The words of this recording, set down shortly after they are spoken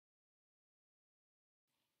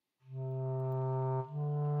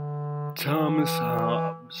Thomas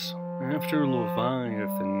Hobbes. After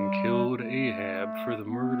Leviathan killed Ahab for the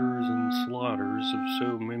murders and slaughters of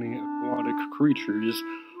so many aquatic creatures,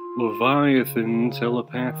 Leviathan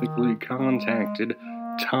telepathically contacted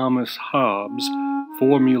Thomas Hobbes,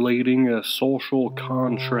 formulating a social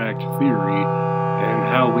contract theory and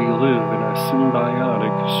how we live in a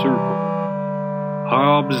symbiotic circle.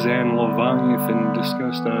 Hobbes and Leviathan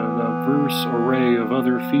discussed a diverse array of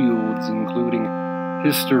other fields, including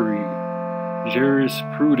history,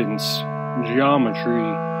 jurisprudence, geometry,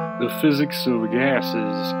 the physics of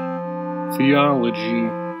gases, theology,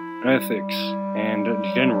 ethics, and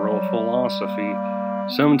general philosophy.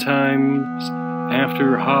 Sometimes,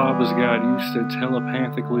 after Hobbes got used to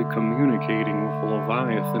telepathically communicating with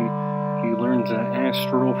Leviathan, he learned to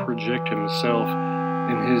astral project himself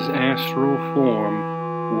in his astral form,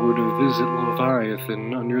 would visit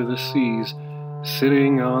Leviathan under the seas,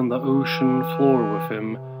 sitting on the ocean floor with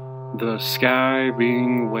him, the sky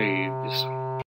being waves.